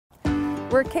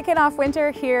We're kicking off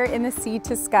winter here in the Sea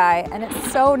to Sky, and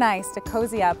it's so nice to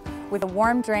cozy up with a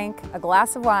warm drink, a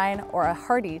glass of wine, or a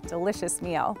hearty, delicious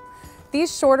meal.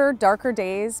 These shorter, darker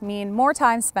days mean more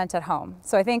time spent at home,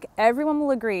 so I think everyone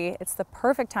will agree it's the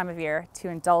perfect time of year to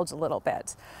indulge a little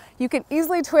bit. You can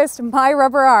easily twist my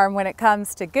rubber arm when it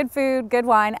comes to good food, good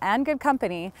wine, and good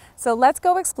company, so let's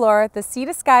go explore the Sea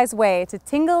to Sky's way to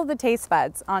tingle the taste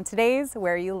buds on today's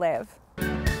Where You Live.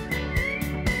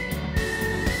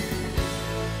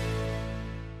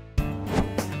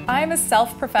 I'm a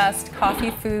self-professed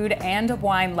coffee, food, and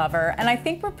wine lover, and I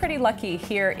think we're pretty lucky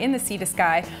here in the Sea to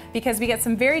Sky because we get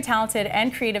some very talented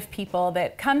and creative people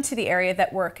that come to the area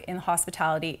that work in the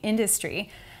hospitality industry.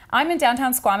 I'm in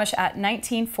downtown Squamish at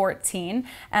 1914,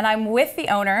 and I'm with the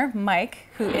owner, Mike,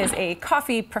 who is a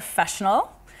coffee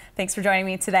professional. Thanks for joining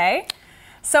me today.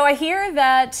 So I hear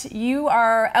that you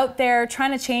are out there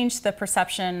trying to change the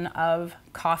perception of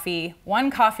coffee, one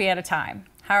coffee at a time.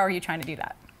 How are you trying to do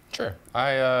that? Sure.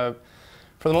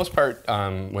 For the most part,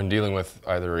 when dealing with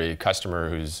either a customer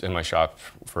who's in my shop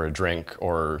for a drink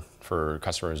or for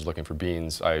customers looking for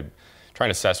beans, I try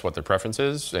and assess what their preference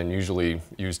is and usually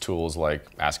use tools like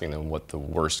asking them what the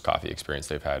worst coffee experience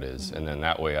they've had is. And then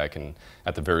that way I can,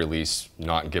 at the very least,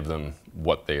 not give them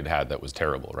what they had had that was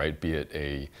terrible, right? Be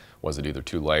it was it either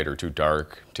too light or too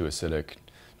dark, too acidic,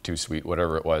 too sweet,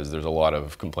 whatever it was. There's a lot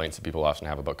of complaints that people often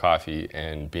have about coffee,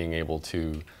 and being able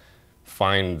to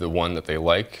find the one that they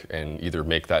like and either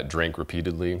make that drink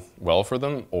repeatedly well for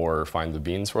them or find the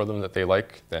beans for them that they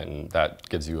like, then that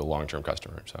gives you a long-term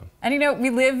customer. So. And you know, we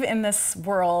live in this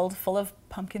world full of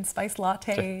pumpkin spice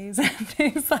lattes and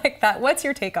things like that. What's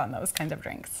your take on those kinds of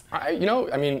drinks? I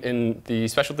mean, in the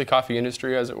specialty coffee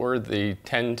industry, as it were, they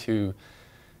tend to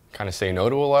kind of say no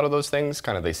to a lot of those things.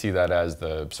 Kind of they see that as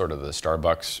the sort of the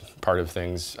Starbucks part of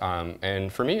things.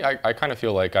 And for me, I kind of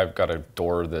feel like I've got a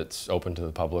door that's open to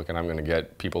the public, and I'm going to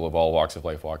get people of all walks of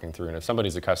life walking through. And if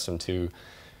somebody's accustomed to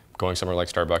going somewhere like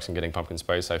Starbucks and getting pumpkin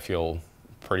spice, I feel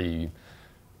pretty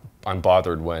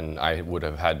unbothered when I would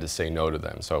have had to say no to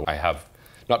them. So I have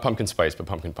not pumpkin spice, but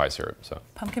pumpkin pie syrup. So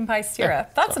pumpkin pie syrup.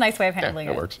 Yeah, that's a nice way of handling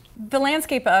it. It works. The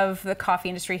landscape of the coffee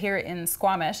industry here in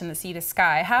Squamish and the Sea to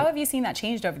Sky, how have you seen that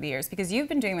changed over the years? Because you've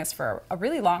been doing this for a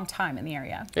really long time in the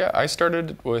area. Yeah, I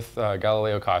started with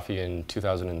Galileo Coffee in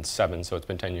 2007, so it's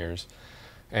been 10 years.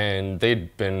 And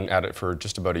they'd been at it for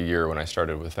just about a year when I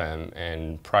started with them.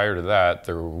 And prior to that,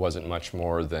 there wasn't much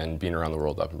more than Being Around the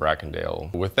World up in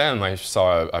Brackendale. With them, I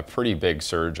saw a pretty big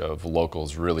surge of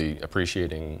locals really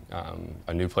appreciating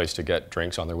a new place to get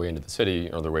drinks on their way into the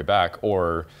city or their way back,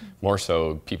 or more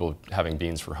so, people having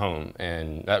beans for home.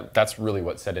 And that's really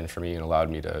what set in for me and allowed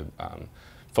me to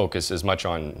focus as much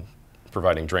on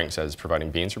providing drinks as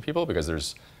providing beans for people, because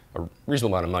there's a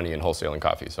reasonable amount of money in wholesaling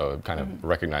coffee, so I kind of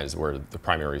recognized where the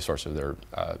primary source of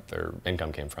their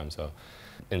income came from. So,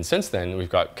 and since then, we've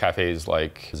got cafes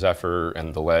like Zephyr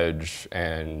and The Ledge,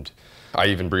 and I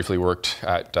even briefly worked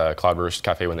at Cloudburst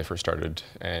Cafe when they first started.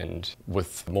 And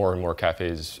with more and more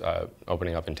cafes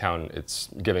opening up in town, it's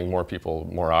giving more people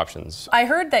more options. I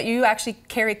heard that you actually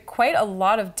carry quite a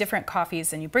lot of different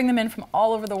coffees, and you bring them in from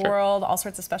all over the world, all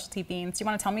sorts of specialty beans. Do you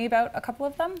want to tell me about a couple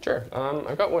of them? Sure.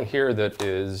 I've got one here that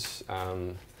is,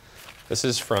 this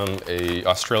is from an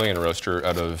Australian roaster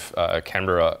out of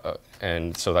Canberra,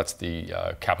 and so that's the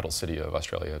capital city of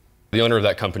Australia. The owner of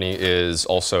that company is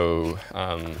also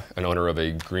an owner of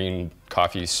a green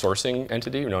coffee sourcing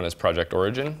entity known as Project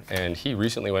Origin, and he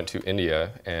recently went to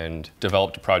India and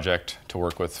developed a project to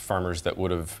work with farmers that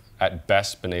would have at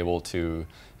best been able to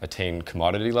attain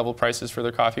commodity level prices for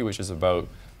their coffee, which is about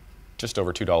just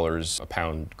over $2 a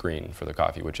pound green for the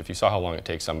coffee, which if you saw how long it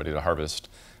takes somebody to harvest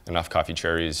enough coffee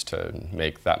cherries to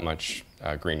make that much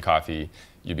green coffee,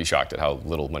 you'd be shocked at how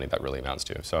little money that really amounts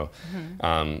to. So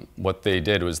what they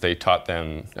did was they taught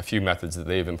them a few methods that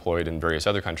they've employed in various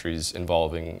other countries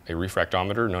involving a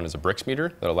refractometer known as a Brix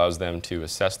meter that allows them to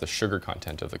assess the sugar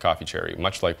content of the coffee cherry,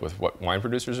 much like with what wine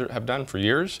producers have done for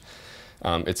years.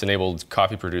 It's enabled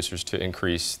coffee producers to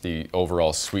increase the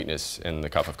overall sweetness in the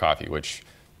cup of coffee, which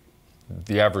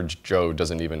the average Joe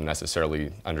doesn't even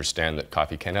necessarily understand that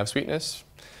coffee can have sweetness,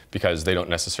 because they don't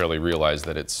necessarily realize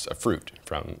that it's a fruit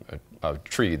from a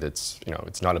tree that's,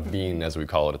 it's not a bean as we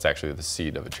call it, it's actually the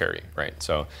seed of a cherry, right?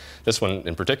 So this one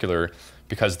in particular,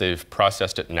 because they've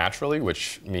processed it naturally,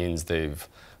 which means they've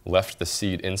left the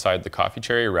seed inside the coffee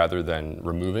cherry rather than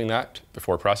removing that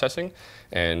before processing,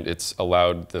 and it's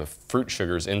allowed the fruit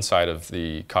sugars inside of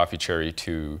the coffee cherry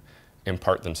to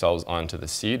impart themselves onto the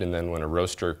seed, and then when a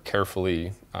roaster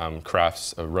carefully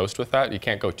crafts a roast with that, you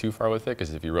can't go too far with it,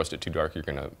 because if you roast it too dark, you're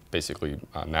going to basically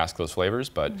mask those flavors.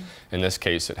 But in this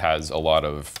case, it has a lot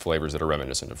of flavors that are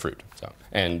reminiscent of fruit. So,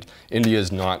 and India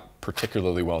is not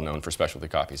particularly well known for specialty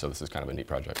coffee, so this is kind of a neat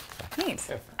project. Neat.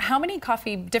 Yeah. How many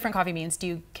different coffee beans do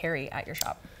you carry at your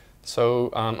shop?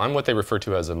 So I'm what they refer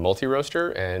to as a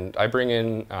multi-roaster, and I bring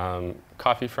in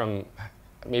coffee from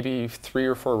maybe 3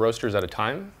 or 4 roasters at a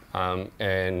time.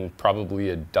 And probably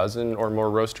a dozen or more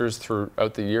roasters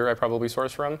throughout the year I probably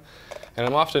source from. And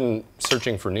I'm often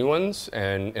searching for new ones,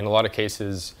 and in a lot of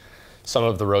cases, some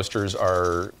of the roasters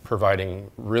are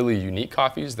providing really unique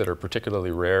coffees that are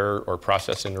particularly rare or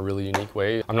processed in a really unique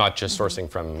way. I'm not just sourcing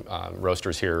from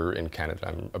roasters here in Canada.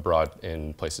 I'm abroad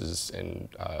in places in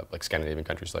like Scandinavian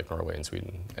countries like Norway and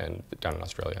Sweden and down in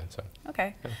Australia. So.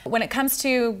 Okay. Yeah. When it comes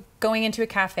to going into a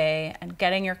cafe and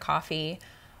getting your coffee,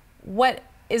 what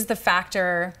is the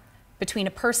factor between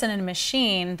a person and a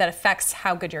machine that affects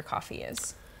how good your coffee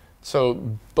is?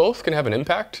 So both can have an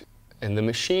impact. And the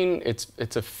machine,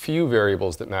 it's a few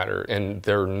variables that matter, and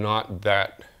they're not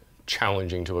that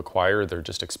challenging to acquire. They're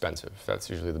just expensive. That's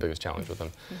usually the biggest challenge with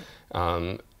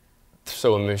them.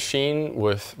 So a machine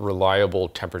with reliable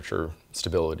temperature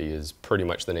stability is pretty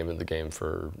much the name of the game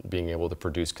for being able to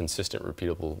produce consistent,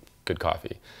 repeatable, good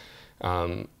coffee.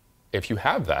 If you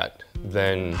have that,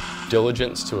 then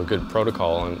diligence to a good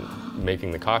protocol on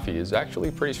making the coffee is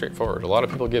actually pretty straightforward. A lot of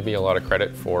people give me a lot of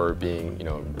credit for being,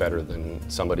 better than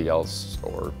somebody else,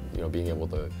 or, being able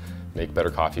to make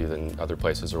better coffee than other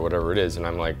places or whatever it is. And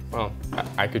I'm like, well,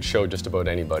 I could show just about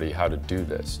anybody how to do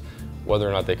this. Whether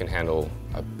or not they can handle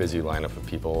a busy lineup of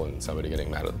people and somebody getting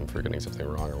mad at them for getting something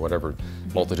wrong, or whatever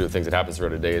multitude of things that happens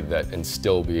throughout a day, and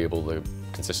still be able to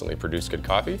consistently produce good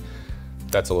coffee,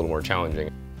 that's a little more challenging.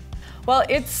 Well,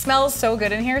 it smells so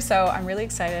good in here, so I'm really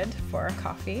excited for a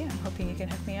coffee. I'm hoping you can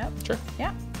hook me up. Sure.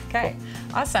 Yeah, okay,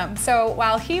 cool. Awesome. So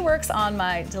while he works on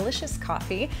my delicious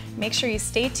coffee, make sure you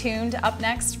stay tuned. Up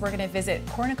next, we're gonna visit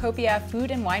Cornucopia Food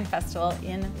and Wine Festival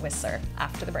in Whistler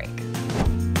after the break.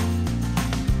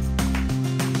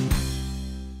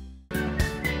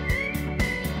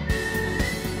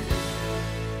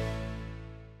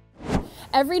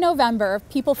 Every November,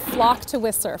 people flock to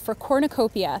Whistler for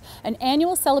Cornucopia, an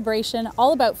annual celebration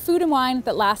all about food and wine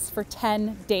that lasts for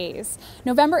 10 days.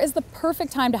 November is the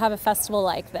perfect time to have a festival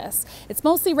like this. It's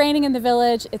mostly raining in the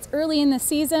village, it's early in the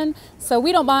season, so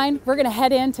we don't mind. We're gonna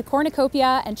head into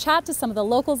Cornucopia and chat to some of the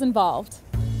locals involved.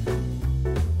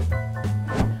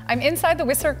 I'm inside the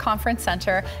Whistler Conference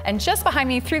Center, and just behind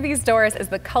me through these doors is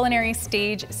the Culinary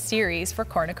Stage series for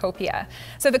Cornucopia.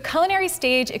 So the Culinary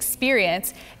Stage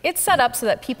experience, it's set up so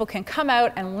that people can come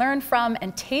out and learn from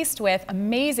and taste with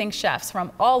amazing chefs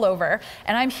from all over.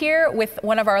 And I'm here with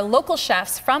one of our local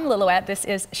chefs from Lillooet. This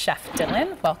is Chef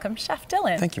Dylan. Welcome, Chef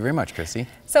Dylan. Thank you very much, Kristy.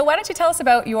 So why don't you tell us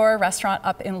about your restaurant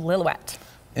up in Lillooet?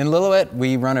 In Lillooet,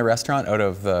 we run a restaurant out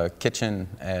of the kitchen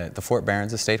at the Fort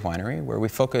Barons Estate Winery, where we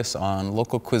focus on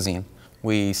local cuisine.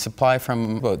 We supply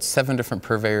from about 7 different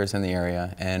purveyors in the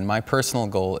area, and my personal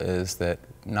goal is that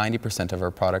 90% of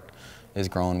our product is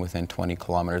grown within 20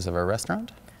 kilometers of our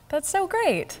restaurant. That's so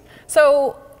great.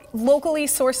 So locally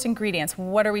sourced ingredients,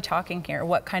 what are we talking here?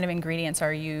 What kind of ingredients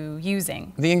are you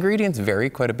using? The ingredients vary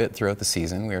quite a bit throughout the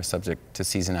season. We are subject to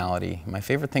seasonality. My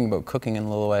favorite thing about cooking in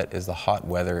Lillooet is the hot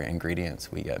weather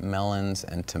ingredients. We get melons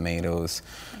and tomatoes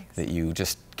that you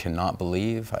just cannot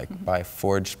believe. I buy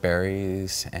foraged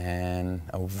berries and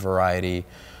a variety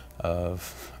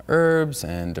of herbs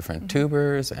and different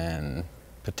tubers and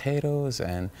potatoes,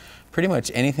 and pretty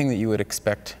much anything that you would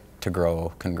expect to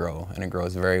grow can grow, and it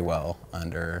grows very well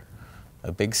under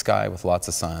a big sky with lots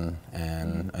of sun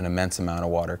and an immense amount of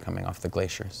water coming off the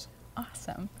glaciers.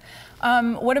 Awesome.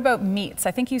 What about meats?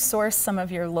 I think you source some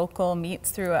of your local meats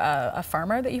through a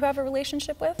farmer that you have a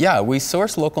relationship with? Yeah, we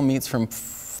source local meats from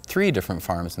 3 different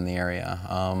farms in the area.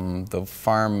 The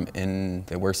farm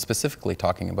that we're specifically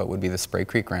talking about would be the Spray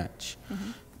Creek Ranch.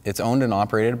 It's owned and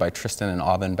operated by Tristan and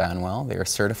Aubin Banwell. They are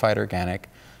certified organic,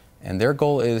 and their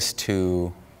goal is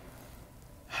to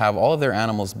have all of their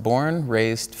animals born,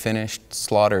 raised, finished,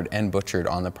 slaughtered, and butchered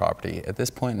on the property. At this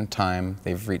point in time,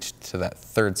 they've reached to that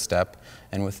 3rd step,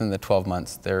 and within the 12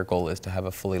 months, their goal is to have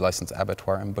a fully licensed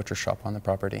abattoir and butcher shop on the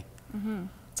property.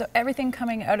 So everything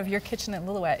coming out of your kitchen at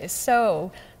Lillooet is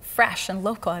so fresh and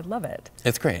local. I love it.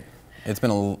 It's great. It's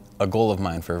been a goal of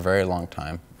mine for a very long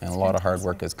time, and a lot of hard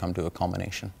work has come to a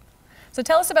culmination. So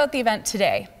tell us about the event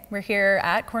today. We're here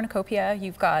at Cornucopia.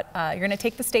 You've got, you're going to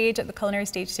take the stage at the Culinary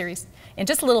Stage series in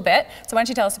just a little bit. So why don't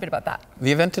you tell us a bit about that? The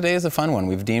event today is a fun one.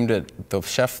 We've deemed it the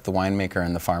chef, the winemaker,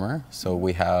 and the farmer. So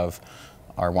we have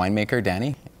our winemaker,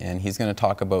 Danny, and he's going to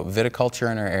talk about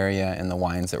viticulture in our area and the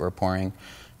wines that we're pouring.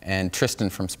 And Tristan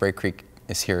from Spray Creek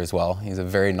is here as well. He's a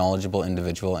very knowledgeable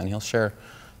individual, and he'll share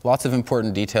lots of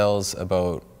important details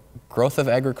about growth of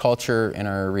agriculture in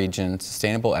our region,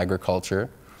 sustainable agriculture,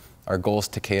 our goals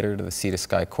to cater to the sea to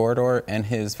sky corridor, and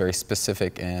his very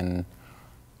specific and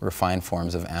refined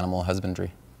forms of animal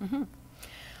husbandry. Mm-hmm.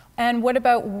 And what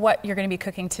about what you're going to be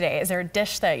cooking today? Is there a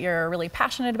dish that you're really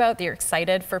passionate about, that you're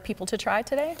excited for people to try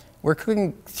today? We're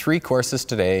cooking 3 courses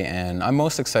today, and I'm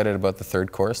most excited about the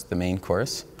 3rd course, the main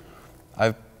course.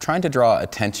 I'm trying to draw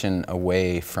attention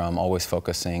away from always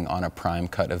focusing on a prime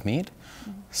cut of meat.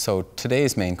 So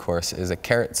today's main course is a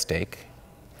carrot steak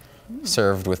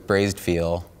served with braised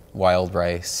veal, wild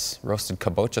rice, roasted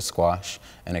kabocha squash,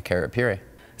 and a carrot puree.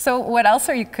 So what else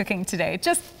are you cooking today?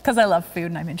 Just because I love food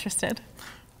and I'm interested.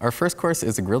 Our first course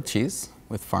is a grilled cheese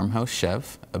with farmhouse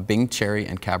chev, a Bing cherry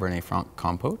and Cabernet Franc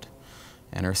compote.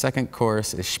 And our second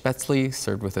course is spätzle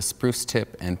served with a spruce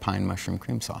tip and pine mushroom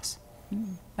cream sauce.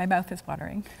 My mouth is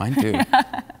watering. Mine too.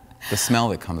 The smell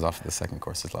that comes off of the second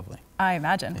course is lovely. I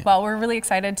imagine. Yeah. Well, we're really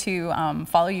excited to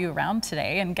follow you around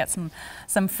today and get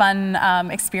some fun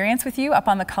experience with you up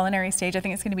on the culinary stage. I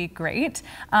think it's going to be great.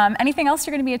 Anything else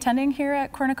you're going to be attending here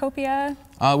at Cornucopia?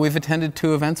 We've attended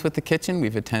 2 events with the kitchen.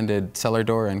 We've attended Cellar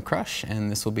Door and Crush,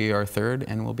 and this will be our 3rd,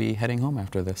 and we'll be heading home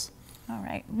after this. All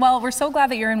right. Well, we're so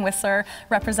glad that you're in Whistler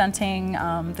representing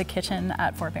the kitchen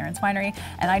at Fort Barons Winery,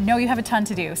 and I know you have a ton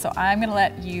to do, so I'm going to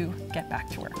let you get back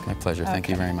to work. My pleasure. Thank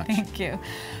you very much. Thank you.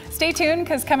 Stay tuned,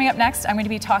 because coming up next, I'm going to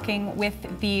be talking with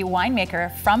the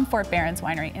winemaker from Fort Barons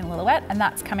Winery in Lillooet, and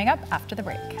that's coming up after the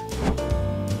break.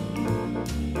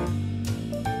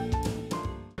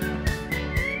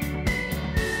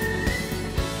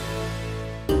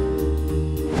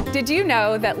 Did you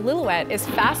know that Lillooet is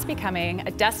fast becoming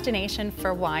a destination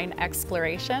for wine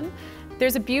exploration?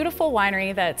 There's a beautiful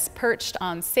winery that's perched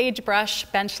on sagebrush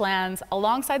benchlands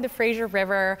alongside the Fraser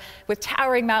River with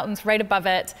towering mountains right above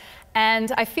it.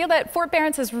 And I feel that Fort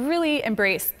Barons has really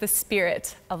embraced the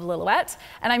spirit of Lillooet.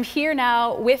 And I'm here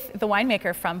now with the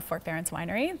winemaker from Fort Barons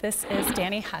Winery. This is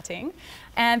Danny Hatting.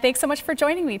 And thanks so much for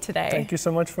joining me today. Thank you so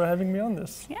much for having me on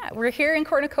this. Yeah, we're here in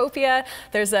Cornucopia.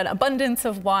 There's an abundance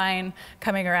of wine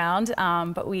coming around,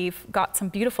 but we've got some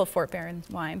beautiful Fort Barons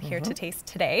wine here to taste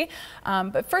today.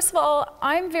 But first of all,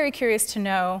 I'm very curious to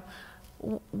know,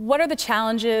 what are the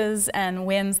challenges and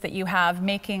wins that you have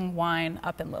making wine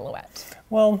up in Lillooet?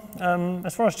 Well,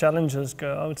 as far as challenges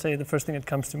go, I would say the first thing that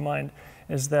comes to mind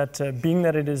is that being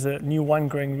that it is a new wine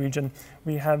growing region,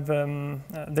 we have there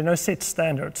are no set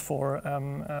standards for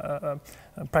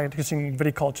practicing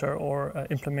viticulture or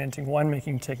implementing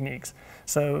winemaking techniques.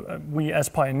 So we as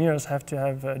pioneers have to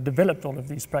have developed all of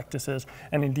these practices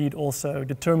and indeed also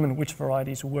determine which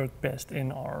varieties work best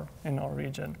in our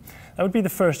region. That would be the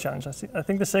first challenge. I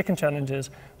think the second challenge is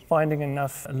finding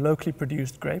enough locally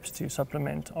produced grapes to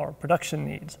supplement our production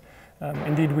needs.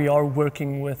 Indeed, we are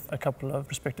working with a couple of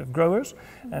prospective growers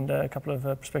and a couple of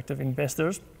prospective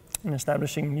investors in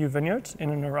establishing new vineyards in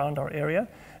and around our area.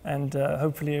 And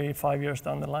hopefully 5 years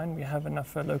down the line, we have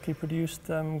enough locally produced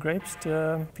grapes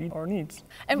to feed our needs.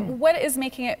 And what is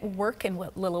making it work in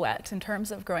Lillooet in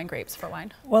terms of growing grapes for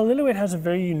wine? Well, Lillooet has a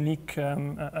very unique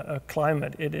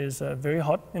climate. It is very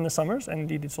hot in the summers, and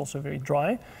indeed it's also very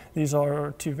dry. These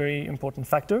are 2 very important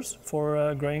factors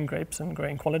for growing grapes and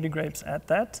growing quality grapes at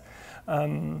that.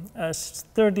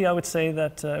 Thirdly, I would say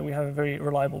that we have a very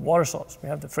reliable water source. We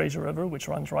have the Fraser River, which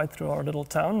runs right through our little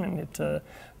town, and it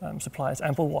supplies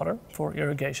ample water for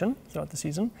irrigation throughout the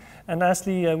season. And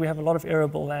lastly, we have a lot of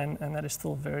arable land, and that is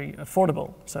still very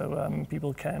affordable. So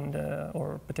people can,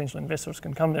 or potential investors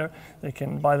can come there, they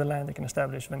can buy the land, they can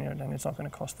establish vineyard, and it's not going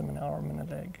to cost them an arm and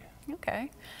a leg. Okay.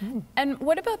 And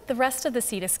what about the rest of the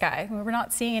sea to sky? We're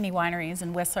not seeing any wineries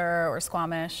in Whistler or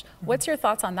Squamish. What's your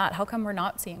thoughts on that? How come we're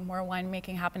not seeing more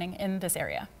winemaking happening in this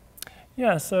area?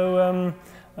 Yeah, so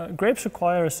grapes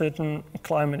require a certain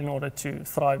climate in order to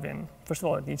thrive in. First of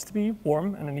all, it needs to be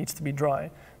warm and it needs to be dry,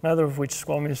 neither of which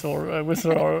Squamish or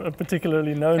Whistler are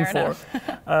particularly known for.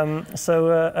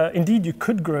 So indeed, you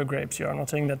could grow grapes here. I'm not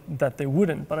saying that they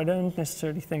wouldn't, but I don't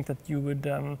necessarily think that you would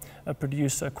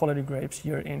produce quality grapes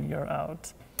year in, year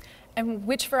out. And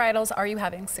which varietals are you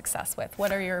having success with?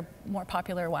 What are your more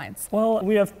popular wines? Well,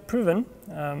 we have proven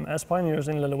as pioneers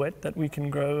in Lillooet that we can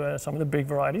grow some of the big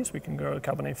varieties. We can grow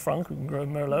Cabernet Franc, we can grow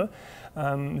Merlot.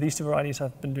 These 2 varieties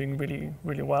have been doing really,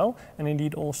 really well, and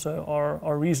indeed also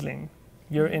our Riesling.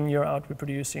 Year in, year out, we're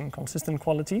producing consistent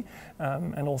quality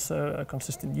and also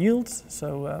consistent yields.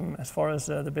 So as far as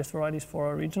the best varieties for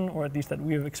our region, or at least that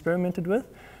we have experimented with,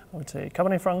 I would say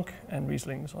Cabernet Franc and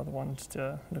Rieslings are the ones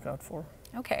to look out for.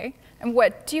 Okay, and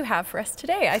what do you have for us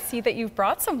today? I see that you've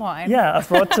brought some wine. Yeah, I've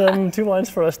brought 2 wines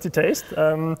for us to taste.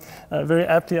 Very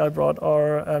aptly, I brought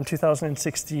our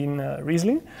 2016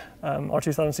 Riesling. Our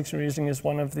 2016 Riesling is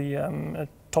one of the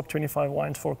top 25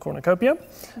 wines for cornucopia.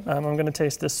 I'm going to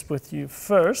taste this with you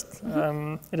first.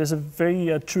 It is a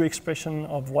very true expression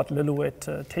of what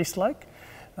Lillooet tastes like.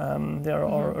 There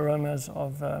are aromas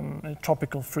of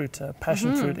tropical fruit,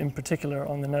 passion fruit in particular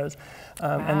on the nose.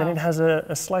 And then it has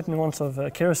a slight nuance of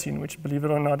kerosene, which, believe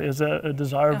it or not, is a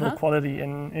desirable quality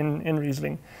in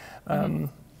Riesling.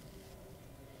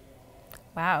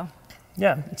 Wow.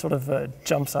 Yeah, it sort of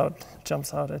jumps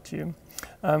out at you.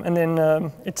 And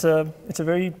then it's a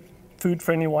very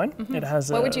food-friendly wine. It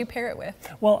has. What would you pair it with?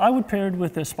 Well, I would pair it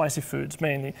with the spicy foods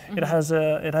mainly. It has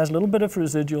a little bit of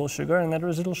residual sugar, and that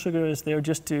residual sugar is there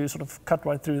just to sort of cut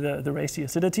right through the racy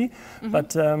acidity.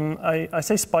 But I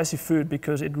say spicy food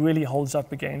because it really holds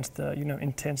up against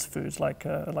intense foods like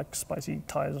spicy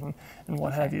Thais and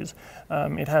what have yous.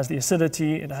 It has the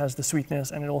acidity, it has the sweetness,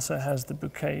 and it also has the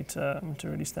bouquet to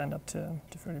really stand up to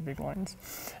very big wines.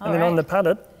 And then on the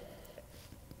palate,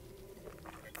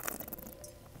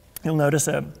 you'll notice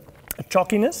a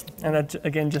chalkiness, and that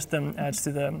again just adds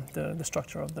to the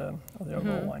structure of the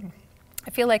overall wine. I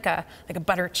feel like a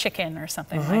butter chicken or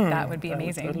something like that would be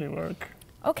amazing. Would totally work.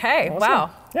 Okay, Awesome.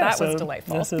 wow, Yeah, that was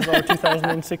delightful. This is our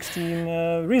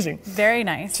 2016 Riesling. Very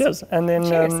nice. Cheers. And then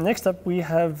Cheers. Next up we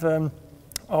have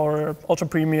our ultra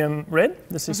premium red.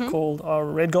 This is called our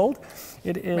Red Gold.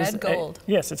 It is Red Gold.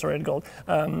 Yes, it's a Red Gold.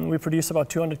 We produce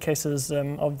about 200 cases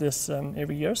of this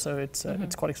every year, so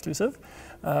it's quite exclusive.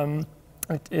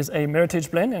 It is a Meritage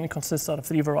blend, and it consists out of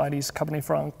 3 varieties: Cabernet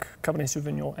Franc, Cabernet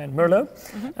Sauvignon, and Merlot.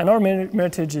 And our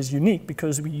Meritage is unique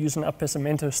because we use an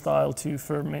appassimento style to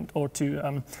ferment or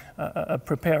to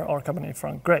prepare our Cabernet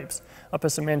Franc grapes.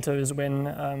 Appassimento is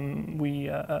when we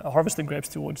harvest the grapes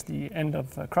towards the end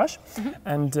of crush,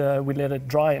 and we let it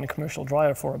dry in a commercial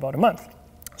dryer for about a month.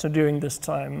 So during this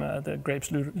time, the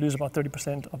grapes lose about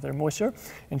 30% of their moisture,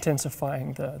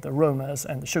 intensifying the aromas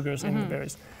and the sugars in the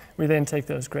berries. We then take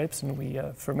those grapes and we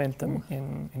ferment them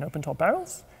in open-top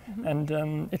barrels, and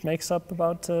it makes up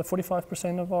about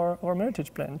 45% of our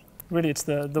Meritage blend. Really, it's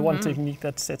the one technique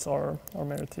that sets our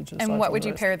Meritage aside. And what from would the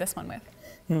you rest. pair this one with?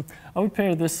 I would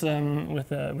pair this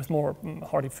with more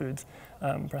hearty foods,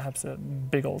 perhaps a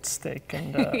big old steak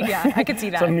and Yeah, I could see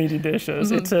that. some meaty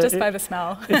dishes. Just by the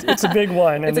smell. It's a big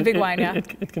wine. It's a big wine, yeah.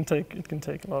 It can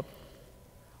take a lot.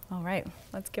 All right,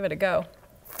 let's give it a go.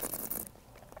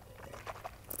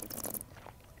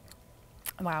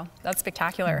 Wow, that's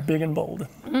spectacular. Big and bold.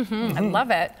 I love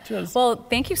it. Cheers. Well,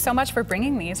 thank you so much for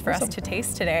bringing these for us to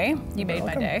taste today. You made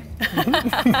my day.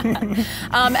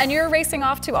 And you're racing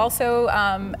off to also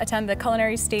attend the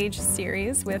Culinary Stage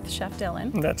series with Chef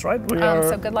Dylan. That's right. We are.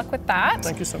 So good luck with that.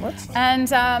 Thank you so much. And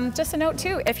just a note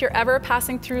too, if you're ever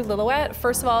passing through Lillooet,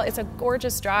 first of all, it's a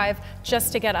gorgeous drive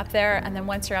just to get up there. And then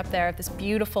once you're up there, this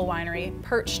beautiful winery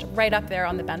perched right up there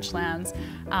on the benchlands.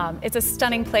 It's a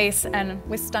stunning place and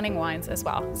with stunning wines as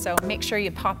well. So make sure you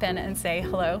pop in and say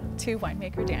hello to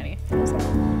winemaker Danny.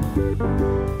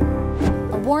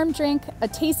 A warm drink, a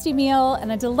tasty meal,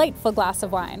 and a delightful glass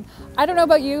of wine. I don't know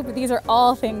about you, but these are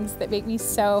all things that make me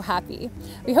so happy.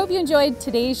 We hope you enjoyed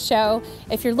today's show.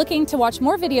 If you're looking to watch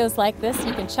more videos like this,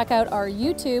 you can check out our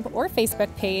YouTube or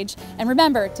Facebook page. And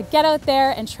remember to get out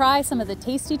there and try some of the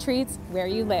tasty treats where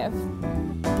you live.